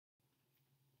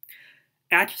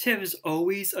Adjectives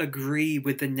always agree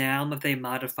with the noun that they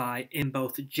modify in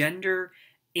both gender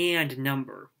and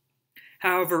number.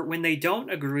 However, when they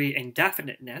don't agree in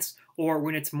definiteness, or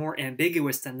when it's more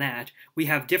ambiguous than that, we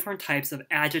have different types of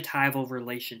adjectival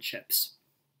relationships.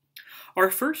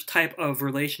 Our first type of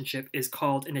relationship is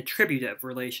called an attributive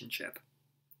relationship.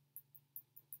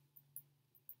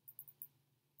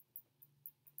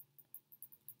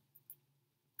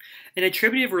 An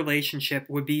attributive relationship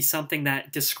would be something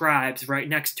that describes right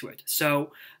next to it.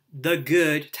 So, the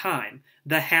good time,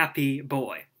 the happy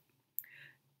boy.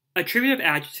 Attributive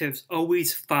adjectives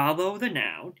always follow the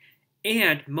noun,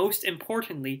 and most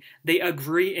importantly, they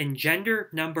agree in gender,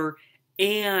 number,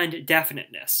 and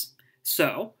definiteness.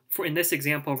 So, in this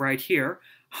example right here,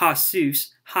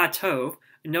 hasus, hatov,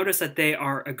 notice that they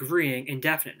are agreeing in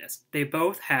definiteness. They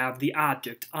both have the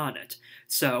object on it.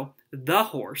 So, the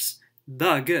horse,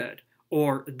 the good,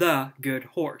 or the good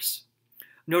horse.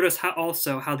 Notice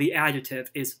also how the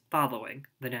adjective is following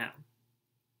the noun.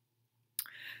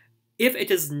 If it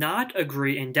does not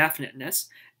agree in definiteness,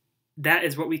 that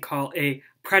is what we call a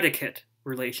predicate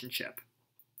relationship.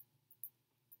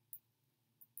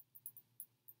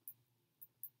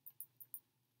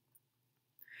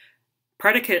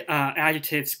 Predicate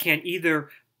adjectives can either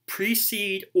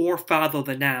precede or follow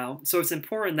the noun, so it's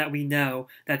important that we know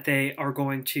that they are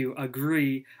going to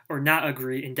agree or not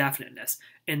agree in definiteness.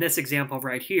 In this example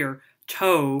right here,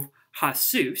 tov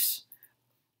hasus,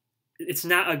 it's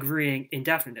not agreeing in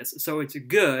definiteness, so it's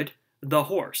good, the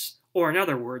horse, or in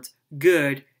other words,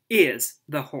 good is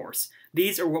the horse.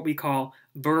 These are what we call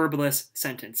verbless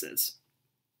sentences.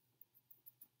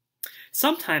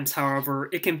 Sometimes, however,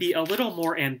 it can be a little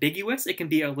more ambiguous. It can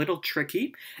be a little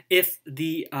tricky if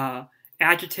the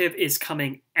adjective is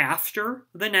coming after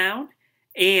the noun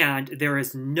and there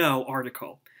is no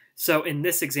article. So in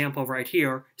this example right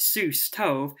here, sus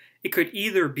tov, it could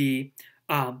either be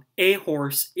a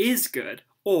horse is good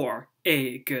or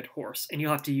a good horse, and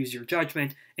you'll have to use your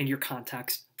judgment and your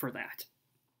context for that.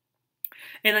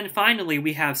 And then finally,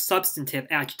 we have substantive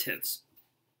adjectives.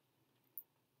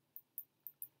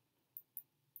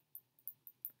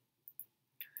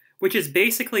 Which is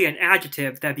basically an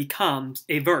adjective that becomes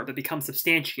a verb, that becomes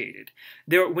substantiated.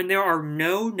 When there are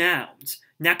no nouns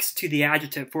next to the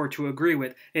adjective for it to agree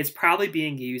with, it's probably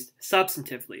being used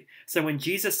substantively. So when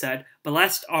Jesus said,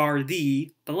 blessed are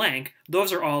the blank,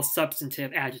 those are all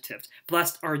substantive adjectives.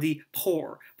 Blessed are the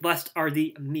poor, blessed are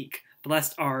the meek,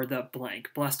 blessed are the blank,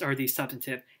 blessed are the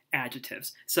substantive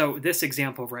adjectives. So this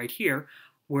example right here,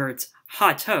 where it's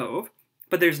hatov,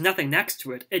 but there's nothing next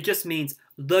to it, it just means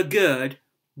the good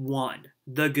one,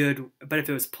 the good, but if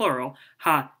it was plural,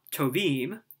 ha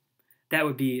tovim, that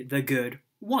would be the good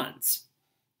ones.